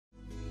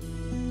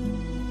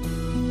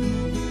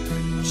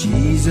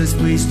Jesus,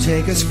 please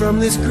take us from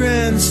this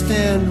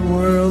grandstand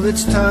world.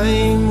 It's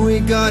time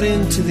we got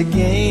into the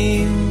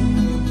game.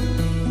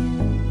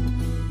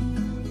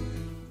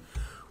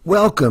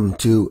 Welcome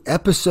to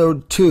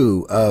episode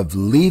 2 of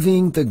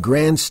Leaving the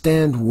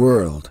Grandstand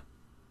World.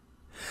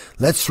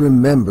 Let's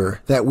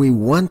remember that we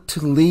want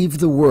to leave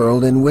the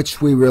world in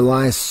which we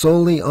rely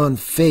solely on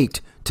fate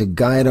to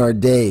guide our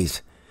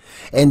days,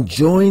 and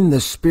join the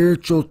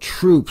spiritual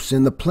troops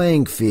in the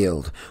playing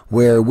field,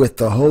 where with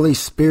the Holy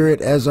Spirit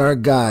as our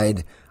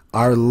guide,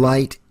 our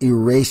light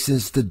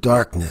erases the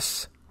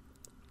darkness.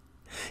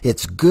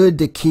 It's good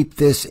to keep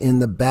this in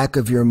the back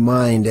of your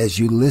mind as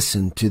you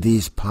listen to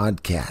these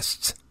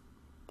podcasts.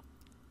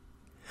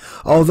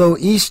 Although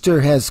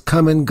Easter has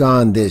come and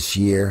gone this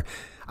year,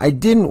 I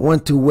didn't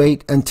want to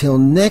wait until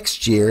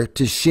next year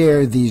to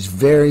share these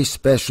very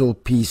special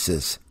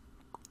pieces.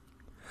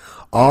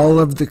 All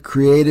of the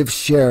creative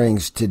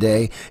sharings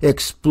today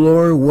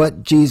explore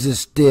what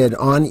Jesus did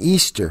on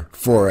Easter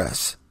for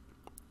us.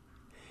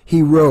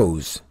 He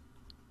rose.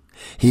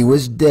 He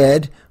was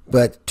dead,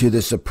 but to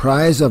the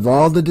surprise of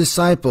all the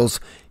disciples,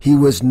 he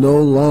was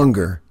no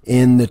longer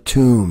in the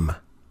tomb.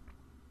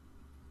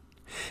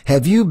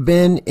 Have you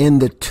been in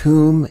the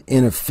tomb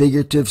in a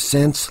figurative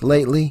sense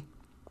lately?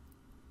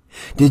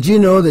 Did you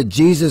know that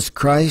Jesus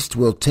Christ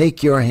will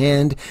take your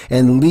hand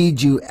and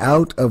lead you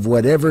out of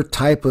whatever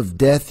type of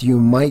death you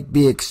might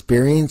be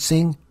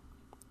experiencing?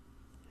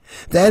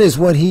 That is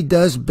what he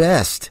does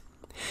best.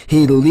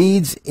 He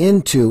leads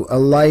into a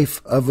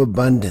life of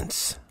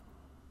abundance.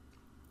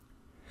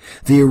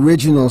 The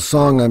original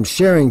song I'm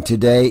sharing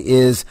today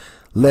is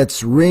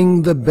 "Let's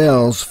Ring the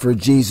Bells for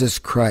Jesus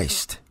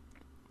Christ."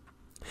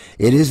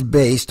 It is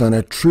based on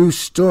a true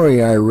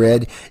story I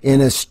read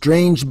in a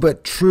strange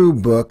but true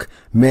book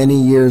many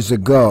years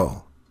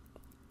ago.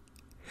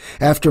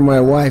 After my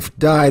wife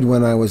died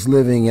when I was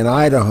living in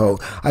Idaho,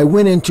 I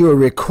went into a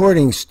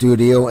recording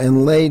studio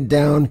and laid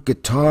down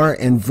guitar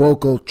and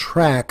vocal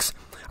tracks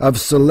of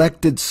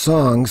selected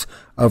songs,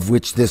 of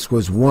which this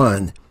was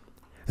one,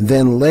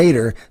 then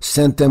later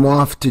sent them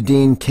off to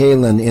Dean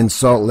Kalin in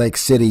Salt Lake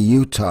City,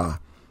 Utah,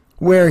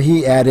 where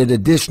he added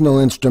additional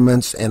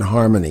instruments and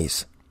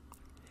harmonies.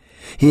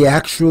 He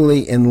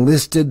actually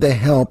enlisted the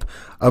help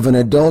of an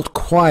adult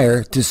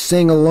choir to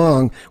sing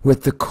along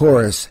with the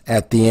chorus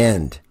at the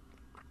end.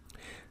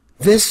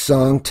 This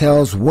song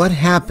tells what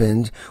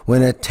happened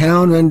when a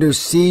town under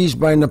siege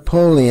by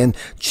Napoleon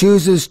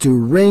chooses to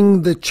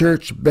ring the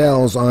church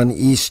bells on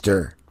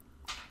Easter.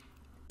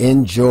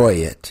 Enjoy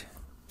it.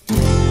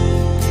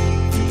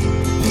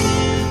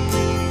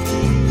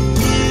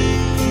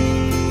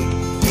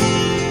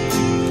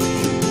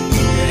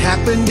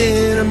 Happened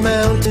in a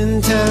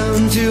mountain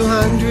town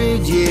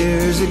 200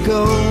 years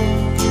ago.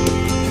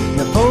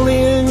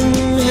 Napoleon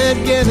had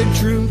gathered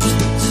troops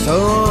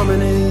so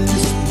ominous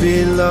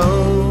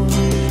below.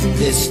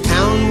 This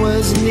town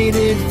was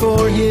needed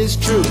for his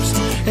troops,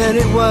 and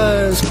it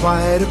was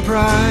quite a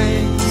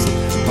prize.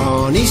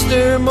 On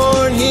Easter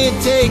morn he'd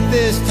take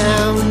this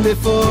town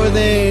before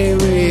they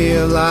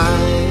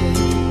realized.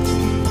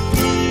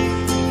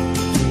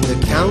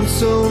 The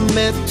council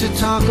met to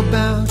talk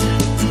about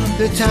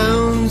the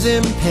town's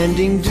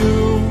impending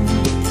doom.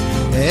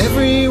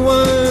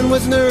 Everyone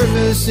was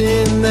nervous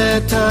in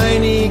that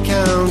tiny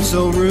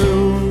council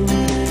room.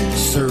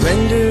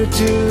 Surrender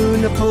to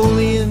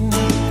Napoleon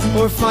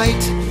or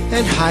fight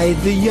and hide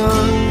the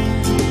young.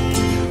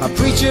 A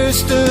preacher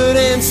stood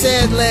and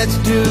said, let's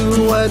do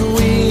what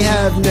we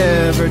have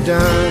never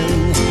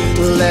done.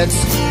 Let's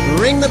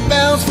ring the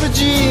bells for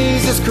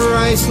Jesus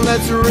Christ.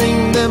 Let's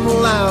ring them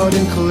loud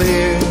and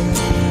clear.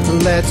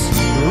 Let's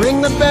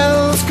ring the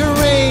bells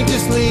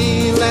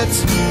courageously.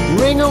 Let's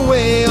ring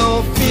away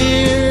all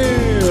fear.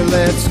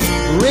 Let's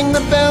ring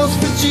the bells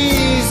for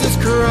Jesus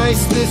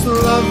Christ this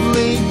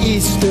lovely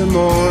Easter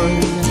morn.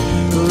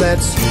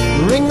 Let's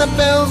ring the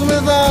bells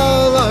with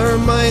all our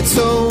might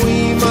so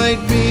we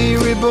might be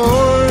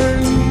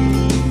reborn.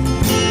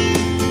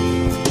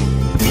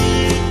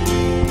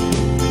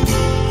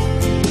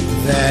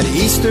 That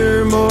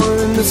Easter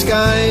morn the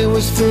sky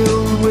was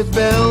filled with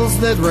bells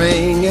that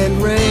rang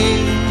and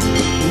rang.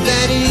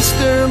 That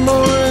Easter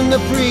morn the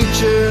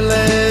preacher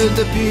led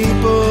the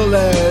people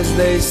as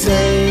they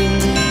sang.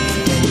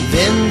 And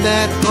then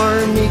that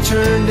army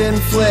turned and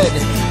fled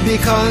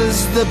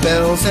because the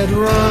bells had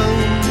rung.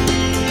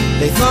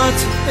 They thought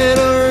an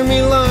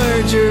army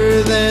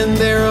larger than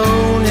their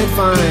own had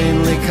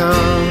finally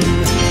come.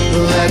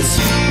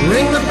 Let's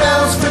ring the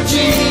bells for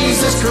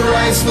Jesus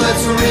Christ.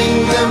 Let's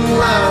ring them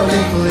loud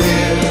and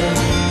clear.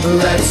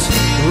 Let's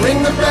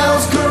ring the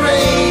bells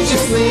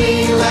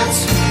courageously. Let's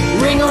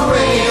ring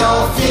away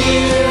all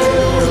fear.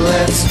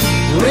 Let's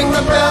ring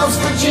the bells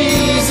for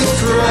Jesus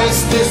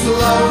Christ this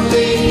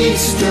lovely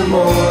Easter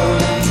morn.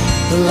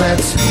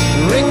 Let's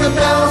ring the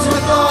bells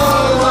with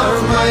all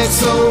our might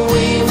so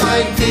we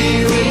might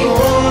be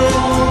reborn.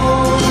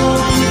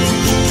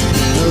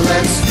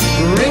 Let's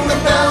ring the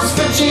bells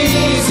for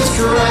Jesus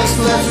Christ.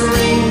 Let's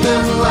ring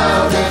them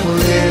loud and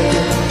clear.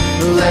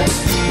 Let's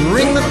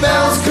ring the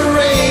bells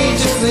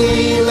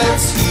courageously. Let's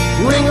Let's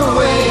ring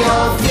away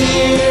all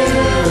fear.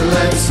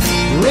 Let's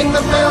ring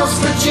the bells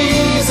for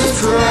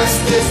Jesus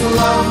Christ this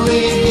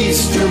lovely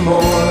Easter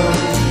morn.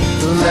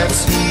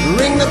 Let's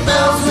ring the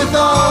bells with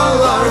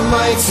all our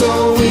might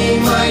so we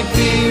might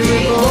be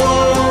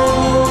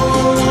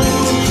reborn.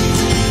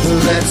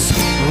 Let's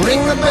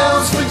ring the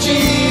bells for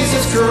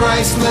Jesus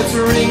Christ. Let's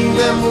ring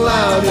them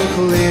loud and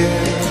clear.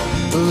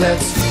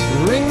 Let's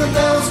ring the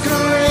bells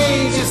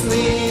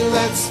courageously.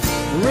 Let's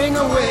ring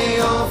away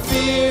all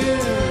fear.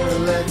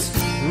 Let's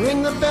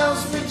ring the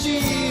bells for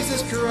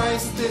Jesus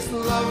Christ this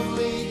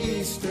lovely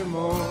Easter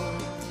morn.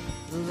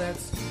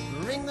 Let's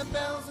ring the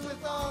bells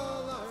with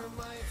all our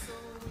might.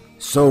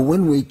 So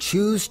when we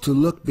choose to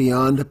look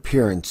beyond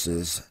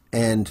appearances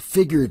and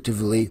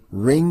figuratively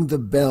ring the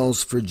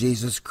bells for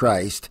Jesus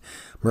Christ,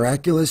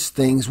 miraculous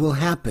things will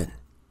happen.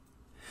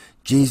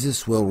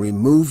 Jesus will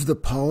remove the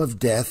pall of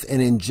death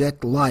and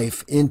inject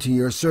life into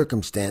your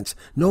circumstance,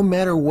 no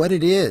matter what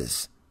it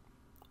is.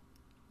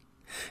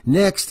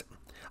 Next,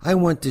 I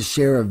want to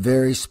share a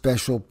very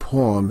special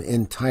poem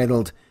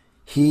entitled,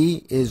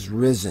 He is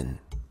Risen.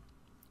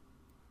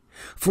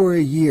 For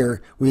a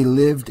year, we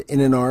lived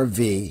in an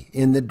RV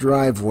in the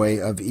driveway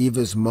of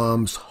Eva's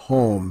mom's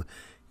home,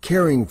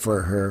 caring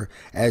for her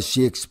as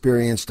she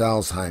experienced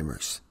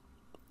Alzheimer's.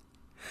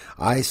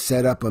 I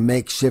set up a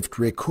makeshift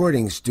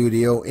recording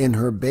studio in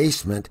her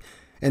basement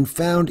and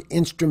found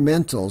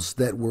instrumentals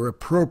that were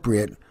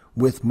appropriate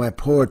with my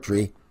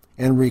poetry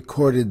and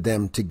recorded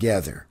them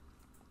together.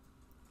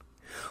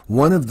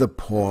 One of the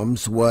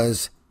poems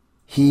was,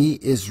 He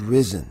is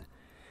Risen,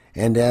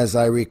 and as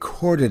I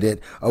recorded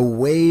it, a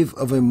wave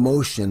of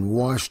emotion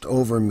washed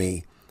over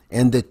me,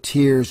 and the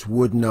tears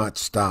would not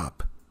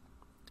stop.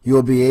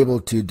 You'll be able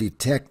to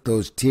detect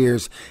those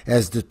tears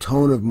as the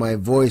tone of my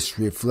voice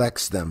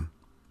reflects them.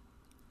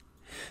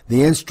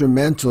 The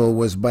instrumental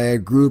was by a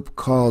group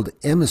called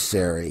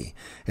Emissary,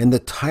 and the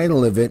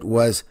title of it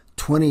was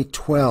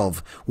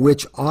 2012,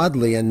 which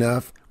oddly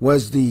enough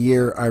was the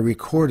year I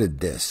recorded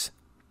this.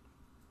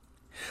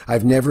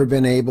 I've never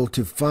been able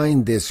to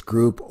find this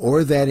group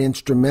or that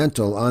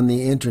instrumental on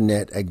the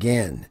internet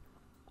again.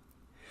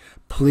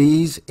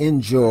 Please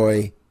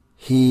enjoy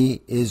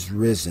He is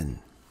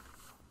Risen.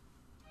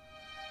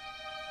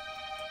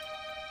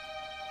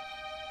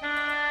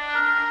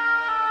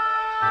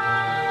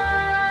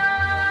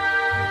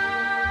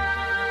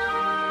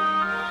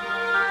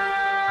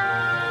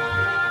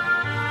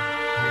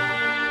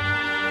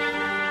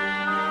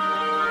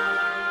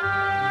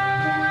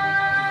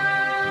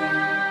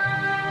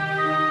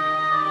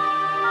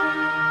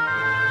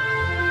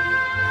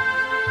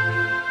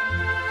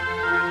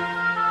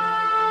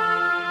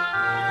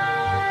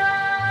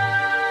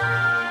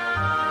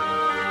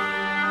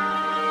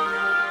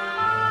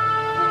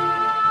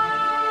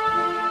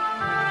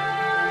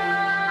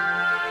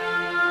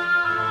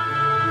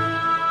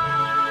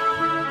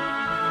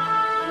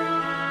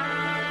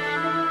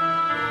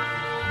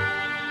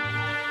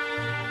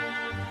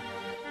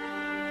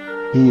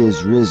 He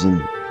is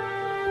risen.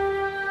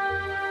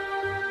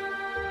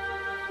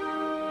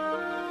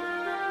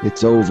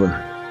 It's over.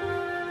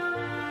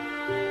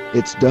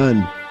 It's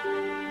done.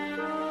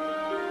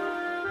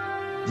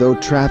 Though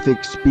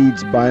traffic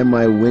speeds by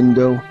my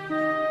window,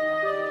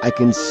 I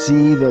can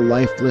see the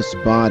lifeless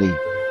body,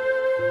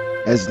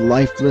 as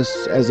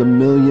lifeless as a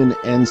million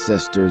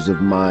ancestors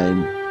of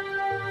mine.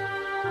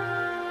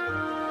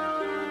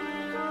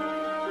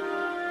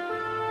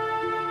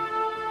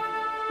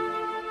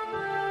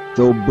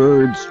 Though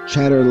birds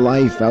chatter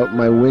life out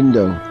my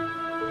window,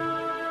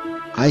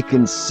 I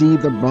can see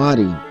the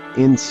body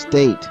in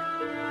state,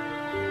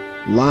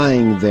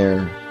 lying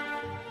there,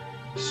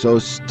 so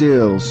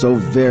still, so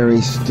very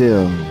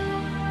still.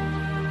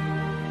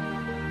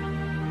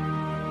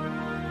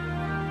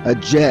 A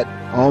jet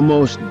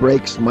almost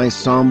breaks my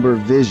somber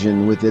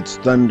vision with its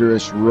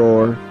thunderous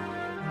roar.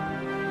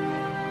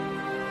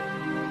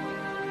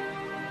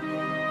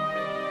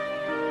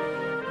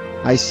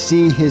 I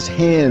see his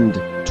hand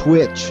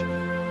twitch.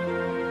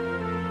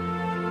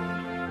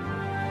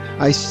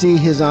 I see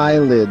his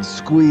eyelids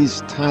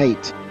squeeze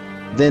tight,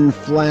 then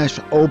flash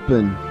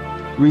open,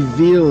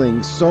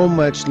 revealing so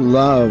much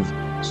love,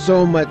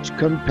 so much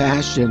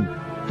compassion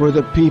for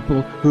the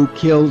people who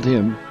killed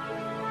him.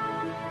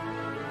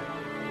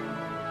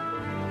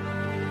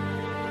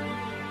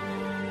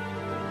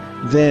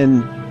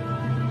 Then,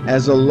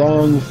 as a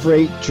long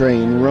freight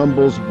train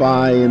rumbles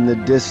by in the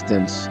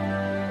distance,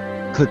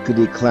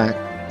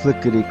 clickety-clack,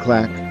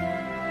 clickety-clack,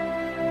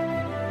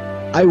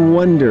 I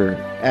wonder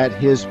at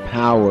his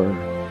power,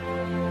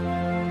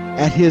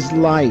 at his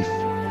life,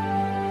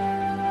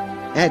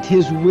 at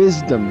his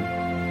wisdom,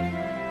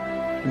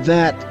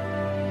 that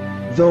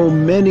though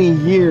many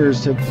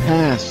years have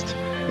passed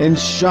and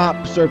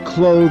shops are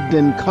clothed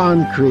in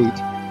concrete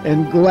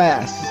and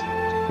glass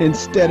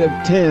instead of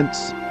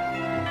tents,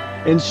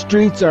 and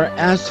streets are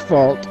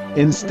asphalt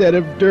instead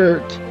of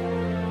dirt,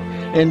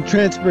 and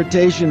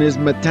transportation is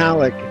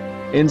metallic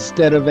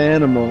instead of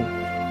animal,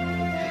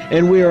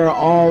 and we are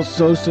all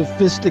so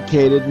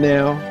sophisticated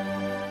now,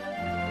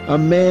 a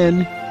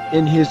man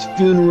in his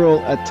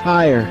funeral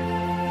attire,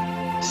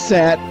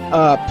 sat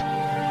up.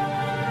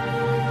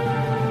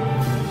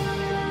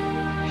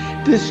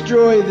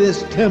 Destroy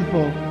this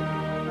temple,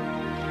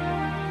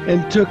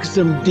 and took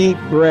some deep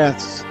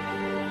breaths,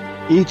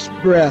 each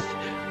breath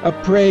a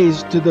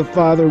praise to the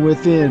Father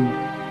within.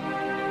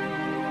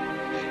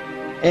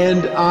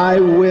 And I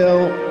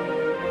will.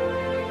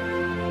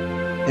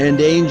 And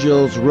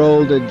angels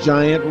rolled a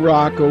giant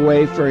rock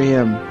away for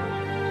him.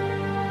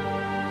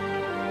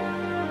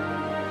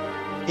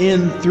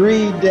 In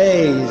 3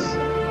 days,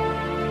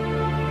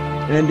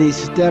 and he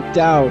stepped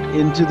out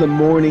into the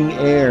morning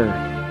air,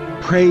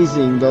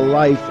 praising the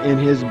life in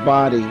his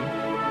body.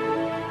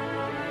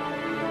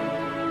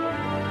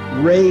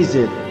 Raise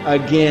it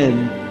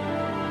again.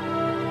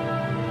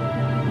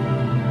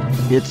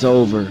 It's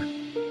over.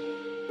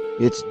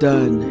 It's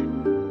done.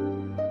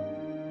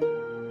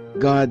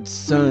 God's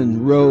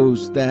Son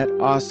rose that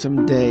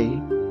awesome day.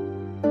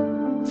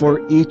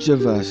 For each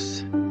of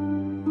us,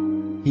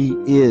 He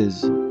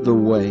is the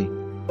way.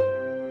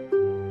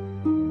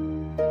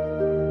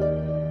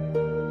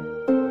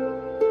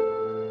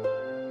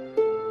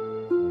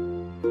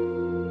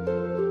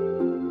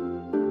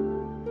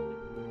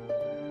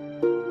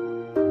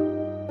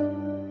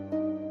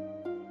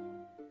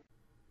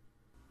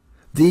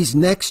 These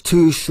next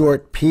 2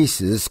 short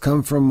pieces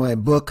come from my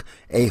book,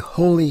 A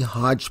Holy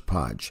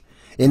Hodgepodge,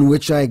 in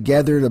which I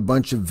gathered a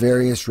bunch of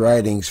various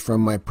writings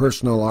from my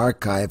personal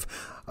archive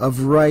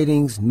of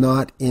writings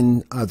not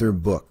in other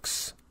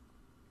books.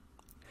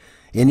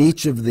 In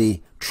each of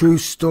the true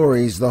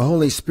stories, the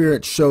Holy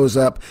Spirit shows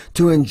up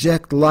to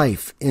inject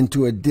life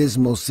into a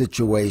dismal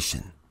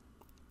situation.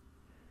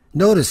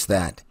 Notice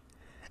that,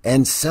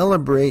 and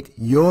celebrate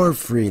your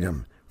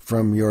freedom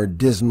from your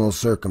dismal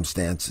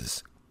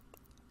circumstances.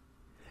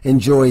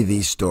 Enjoy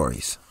these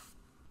stories.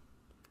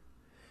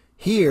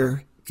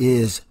 Here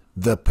is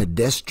the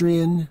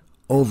pedestrian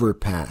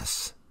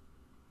overpass.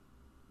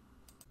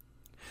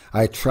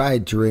 I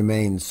tried to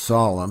remain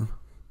solemn.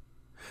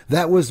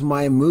 That was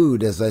my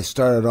mood as I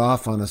started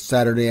off on a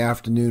Saturday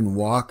afternoon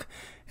walk,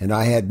 and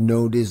I had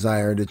no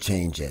desire to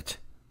change it.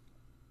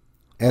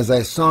 As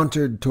I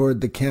sauntered toward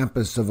the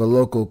campus of a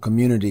local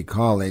community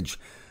college,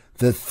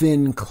 the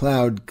thin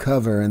cloud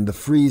cover and the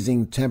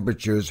freezing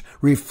temperatures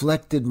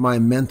reflected my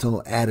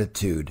mental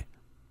attitude.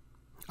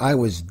 I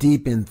was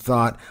deep in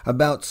thought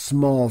about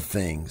small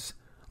things,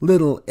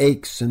 little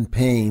aches and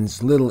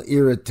pains, little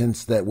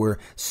irritants that were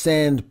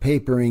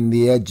sandpapering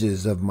the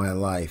edges of my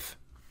life.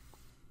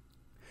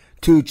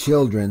 2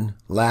 children,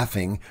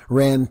 laughing,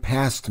 ran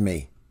past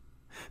me.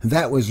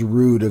 That was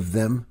rude of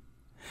them.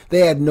 They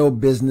had no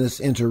business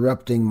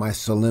interrupting my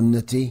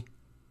solemnity.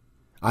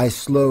 I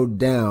slowed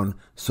down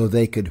so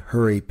they could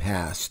hurry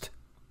past.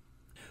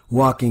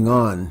 Walking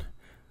on,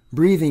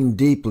 breathing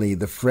deeply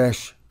the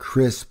fresh,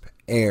 crisp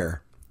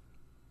air.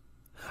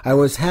 I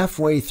was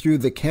halfway through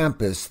the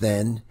campus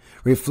then,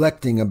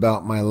 reflecting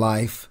about my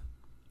life.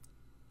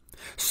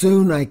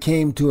 Soon I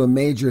came to a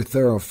major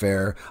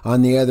thoroughfare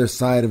on the other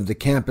side of the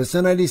campus,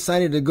 and I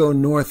decided to go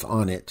north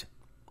on it.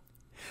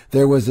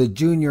 There was a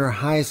junior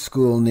high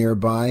school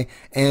nearby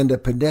and a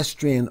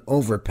pedestrian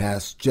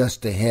overpass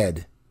just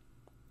ahead.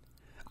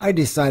 I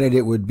decided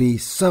it would be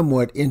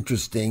somewhat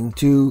interesting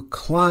to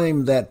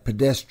climb that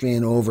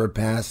pedestrian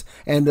overpass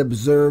and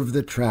observe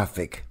the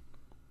traffic.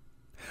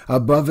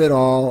 Above it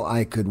all,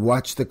 I could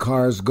watch the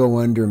cars go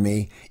under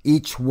me,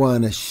 each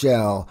one a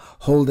shell,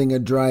 holding a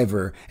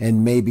driver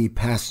and maybe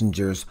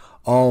passengers,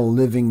 all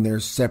living their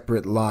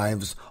separate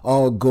lives,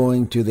 all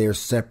going to their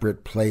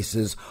separate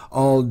places,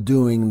 all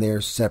doing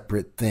their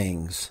separate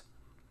things.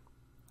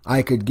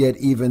 I could get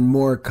even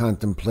more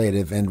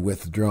contemplative and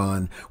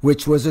withdrawn,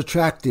 which was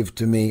attractive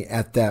to me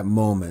at that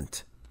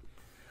moment.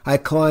 I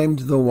climbed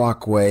the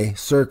walkway,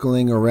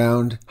 circling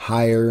around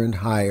higher and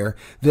higher,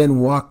 then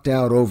walked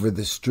out over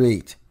the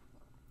street.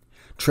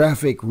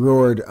 Traffic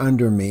roared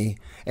under me,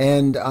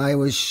 and I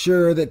was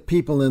sure that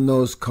people in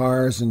those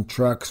cars and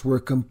trucks were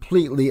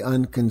completely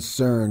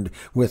unconcerned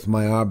with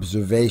my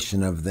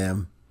observation of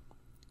them.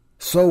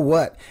 So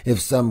what if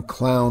some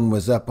clown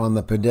was up on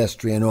the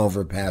pedestrian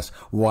overpass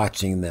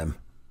watching them?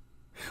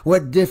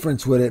 What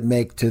difference would it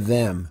make to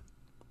them?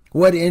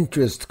 What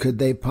interest could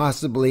they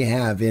possibly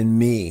have in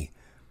me?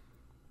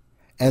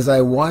 As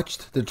I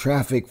watched the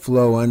traffic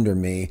flow under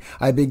me,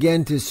 I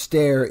began to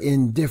stare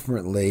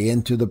indifferently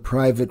into the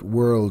private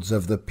worlds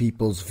of the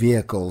people's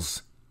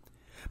vehicles.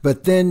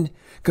 But then,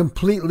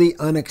 completely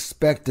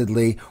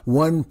unexpectedly,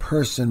 one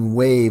person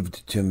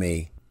waved to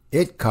me.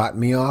 It caught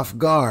me off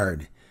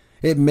guard.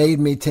 It made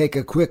me take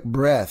a quick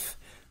breath.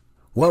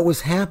 What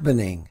was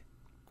happening?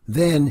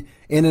 Then,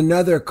 in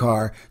another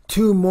car,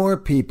 2 more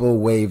people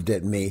waved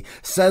at me.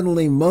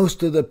 Suddenly,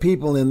 most of the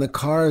people in the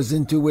cars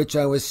into which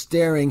I was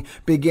staring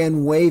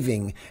began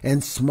waving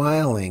and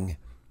smiling.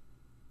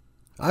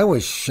 I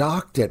was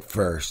shocked at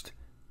first.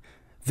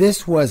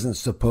 This wasn't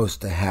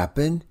supposed to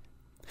happen.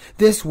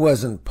 This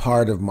wasn't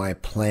part of my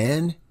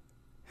plan.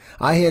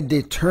 I had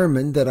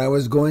determined that I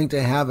was going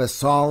to have a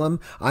solemn,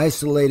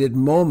 isolated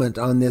moment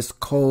on this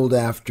cold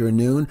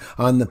afternoon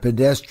on the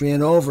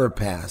pedestrian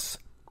overpass.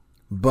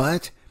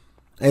 But,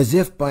 as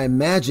if by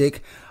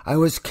magic, I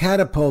was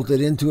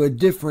catapulted into a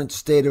different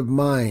state of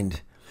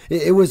mind.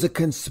 It was a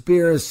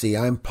conspiracy,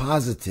 I'm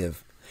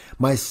positive.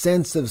 My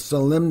sense of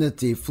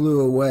solemnity flew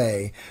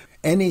away.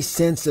 Any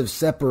sense of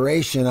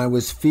separation I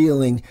was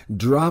feeling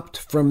dropped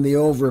from the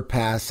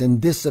overpass and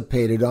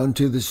dissipated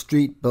onto the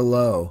street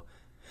below.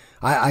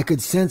 I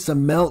could sense a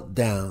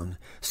meltdown.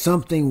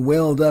 Something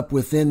welled up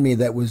within me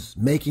that was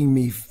making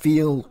me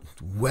feel,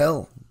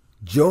 well,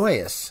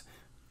 joyous.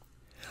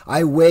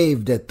 I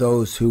waved at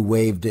those who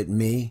waved at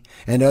me,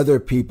 and other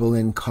people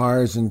in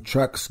cars and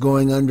trucks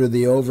going under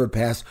the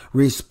overpass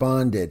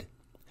responded.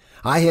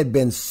 I had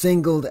been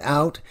singled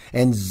out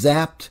and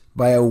zapped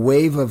by a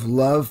wave of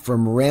love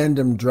from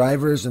random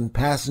drivers and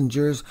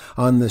passengers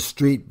on the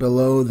street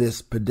below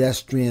this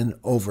pedestrian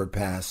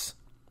overpass.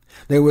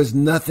 There was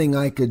nothing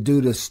I could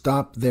do to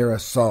stop their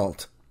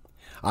assault.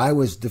 I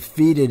was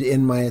defeated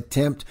in my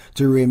attempt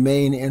to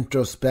remain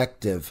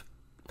introspective.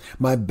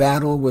 My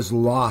battle was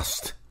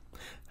lost.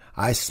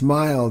 I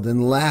smiled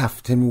and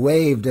laughed and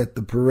waved at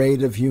the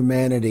parade of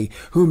humanity,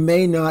 who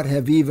may not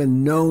have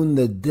even known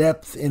the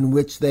depth in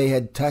which they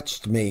had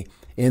touched me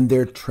in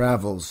their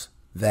travels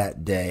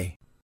that day.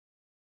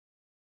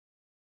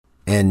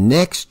 And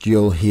next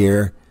you'll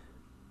hear,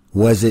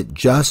 was it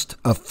just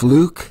a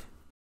fluke?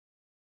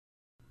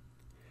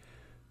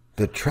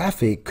 The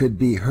traffic could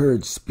be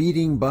heard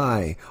speeding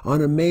by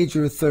on a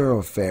major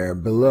thoroughfare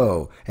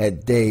below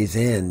at day's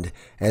end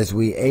as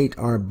we ate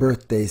our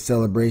birthday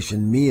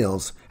celebration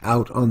meals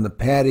out on the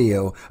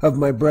patio of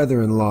my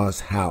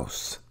brother-in-law's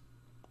house.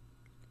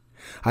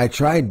 I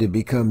tried to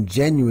become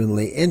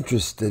genuinely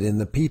interested in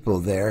the people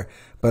there,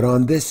 but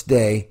on this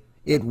day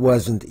it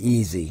wasn't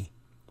easy.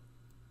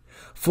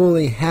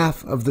 Fully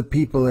half of the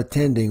people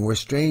attending were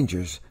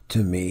strangers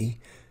to me.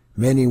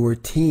 Many were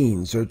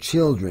teens or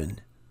children.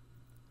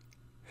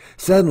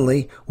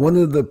 Suddenly, one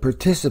of the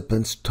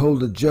participants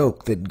told a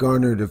joke that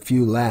garnered a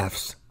few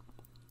laughs.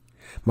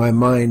 My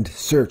mind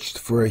searched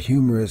for a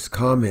humorous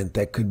comment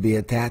that could be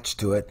attached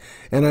to it,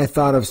 and I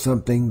thought of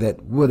something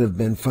that would have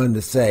been fun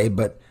to say,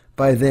 but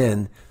by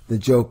then the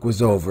joke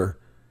was over,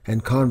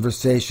 and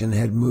conversation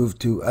had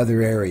moved to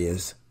other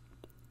areas.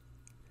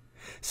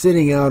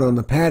 Sitting out on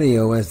the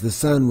patio as the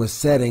sun was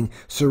setting,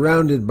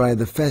 surrounded by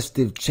the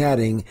festive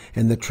chatting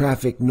and the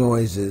traffic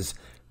noises,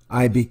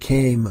 I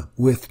became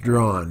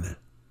withdrawn.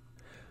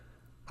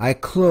 I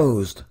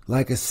closed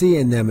like a sea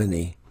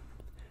anemone.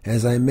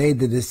 As I made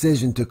the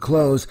decision to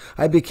close,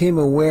 I became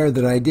aware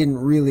that I didn't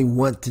really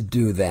want to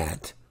do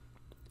that.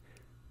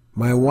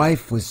 My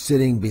wife was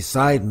sitting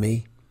beside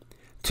me.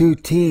 2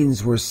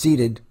 teens were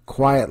seated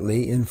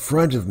quietly in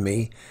front of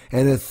me,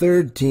 and a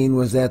 3rd teen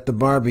was at the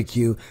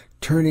barbecue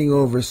turning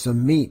over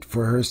some meat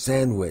for her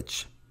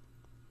sandwich.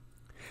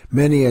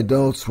 Many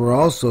adults were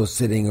also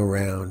sitting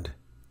around.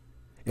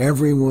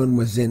 Everyone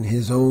was in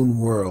his own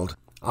world.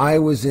 I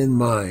was in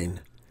mine.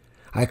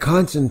 I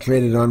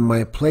concentrated on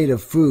my plate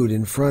of food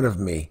in front of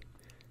me.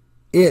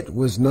 It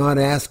was not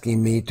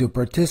asking me to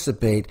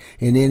participate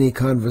in any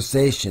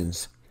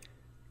conversations.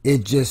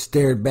 It just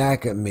stared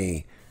back at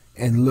me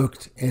and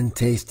looked and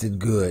tasted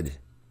good.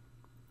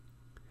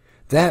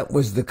 That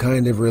was the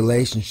kind of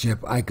relationship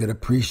I could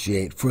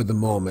appreciate for the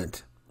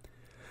moment.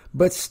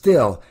 But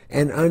still,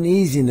 an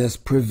uneasiness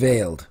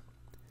prevailed.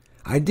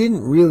 I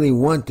didn't really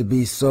want to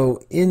be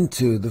so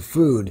into the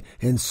food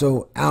and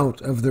so out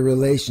of the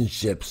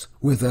relationships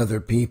with other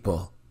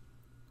people.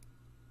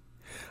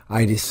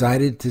 I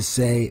decided to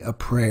say a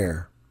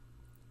prayer.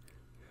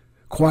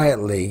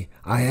 Quietly,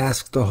 I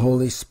asked the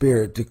Holy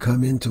Spirit to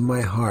come into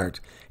my heart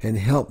and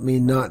help me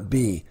not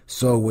be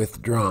so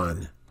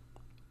withdrawn.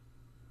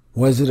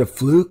 Was it a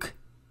fluke?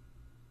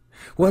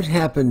 What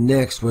happened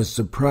next was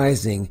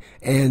surprising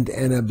and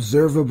an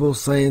observable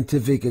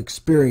scientific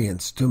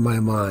experience to my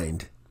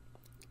mind.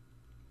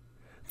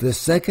 The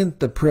second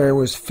the prayer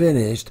was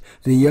finished,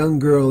 the young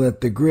girl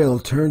at the grill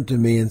turned to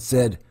me and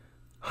said,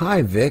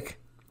 "Hi, Vic,"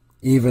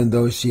 even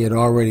though she had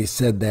already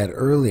said that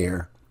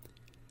earlier.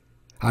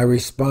 I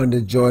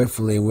responded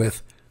joyfully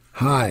with,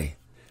 "Hi,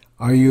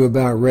 are you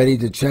about ready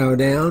to chow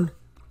down?"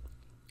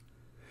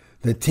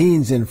 The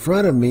teens in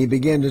front of me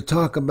began to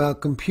talk about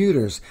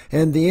computers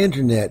and the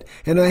internet,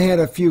 and I had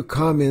a few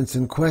comments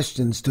and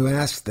questions to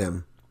ask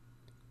them.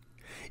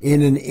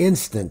 In an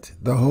instant,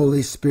 the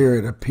Holy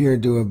Spirit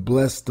appeared to have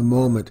blessed the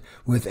moment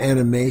with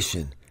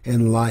animation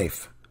and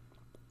life.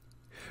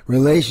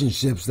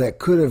 Relationships that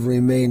could have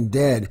remained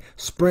dead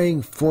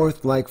sprang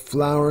forth like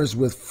flowers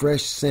with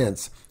fresh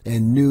scents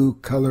and new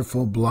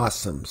colorful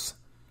blossoms.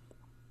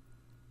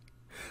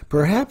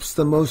 Perhaps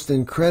the most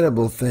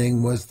incredible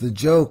thing was the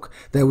joke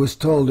that was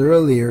told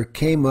earlier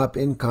came up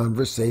in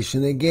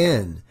conversation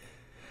again.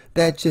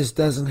 That just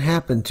doesn't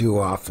happen too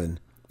often.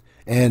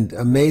 And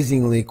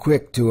amazingly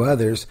quick to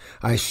others,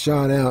 I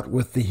shot out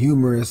with the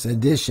humorous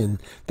addition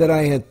that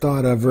I had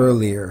thought of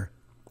earlier.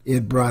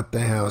 It brought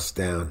the house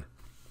down.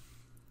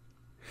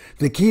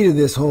 The key to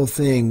this whole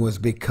thing was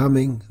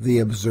becoming the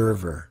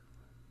observer.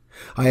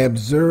 I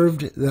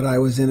observed that I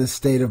was in a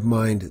state of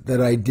mind that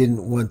I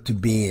didn't want to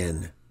be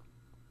in.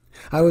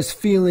 I was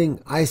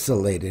feeling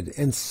isolated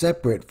and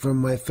separate from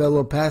my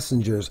fellow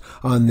passengers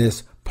on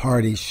this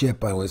party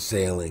ship I was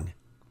sailing.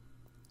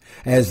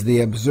 As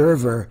the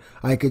observer,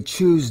 I could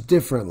choose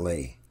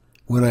differently.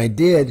 When I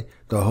did,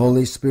 the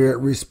Holy Spirit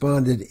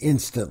responded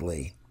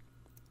instantly.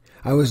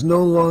 I was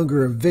no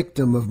longer a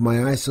victim of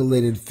my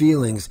isolated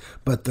feelings,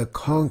 but the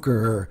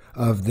conqueror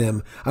of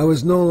them. I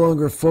was no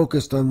longer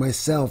focused on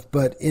myself,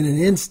 but in an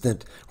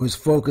instant was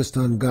focused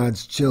on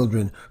God's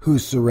children who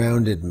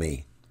surrounded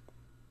me.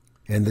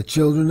 And the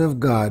children of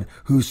God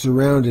who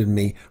surrounded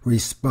me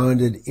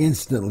responded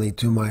instantly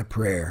to my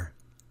prayer.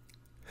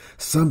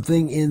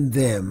 Something in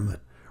them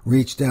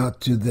reached out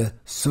to the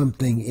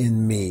something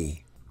in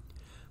me.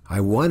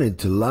 I wanted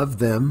to love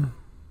them.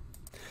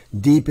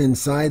 Deep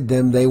inside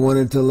them, they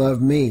wanted to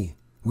love me.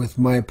 With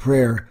my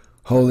prayer,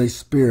 Holy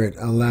Spirit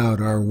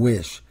allowed our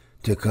wish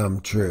to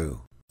come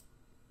true.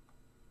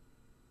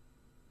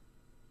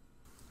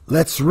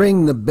 Let's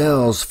Ring the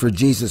Bells for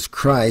Jesus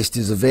Christ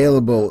is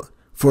available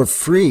for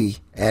free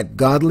at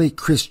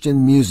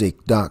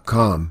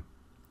godlychristianmusic.com.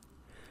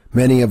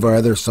 Many of our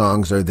other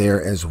songs are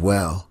there as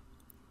well.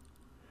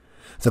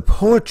 The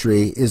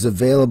poetry is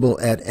available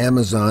at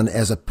Amazon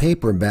as a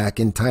paperback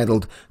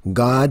entitled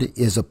God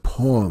is a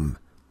Poem.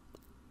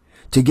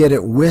 To get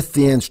it with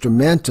the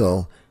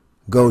instrumental,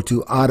 go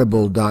to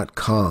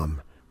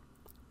audible.com.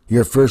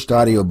 Your first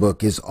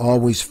audiobook is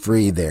always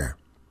free there.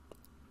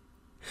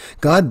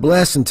 God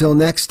bless until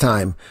next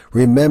time.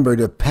 Remember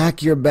to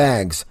pack your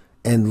bags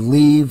and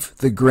leave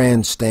the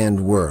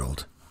Grandstand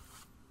World.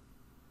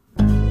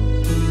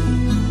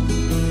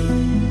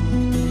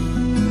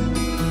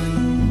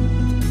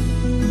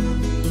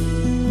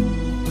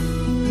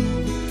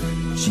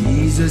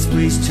 Jesus,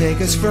 please take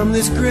us from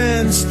this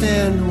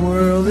grandstand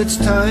world. It's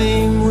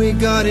time we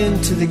got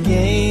into the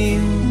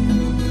game.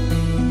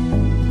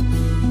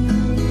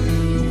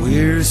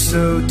 We're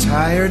so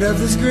tired of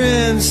this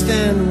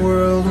grandstand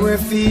world where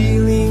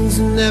feelings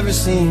never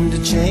seem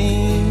to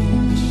change.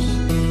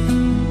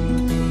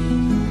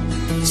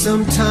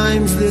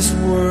 Sometimes this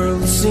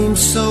world seems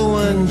so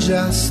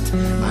unjust.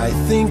 I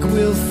think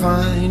we'll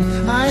find,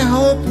 I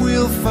hope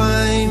we'll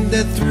find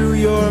that through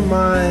your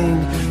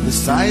mind the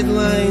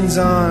sidelines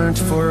aren't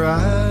for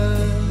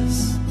us.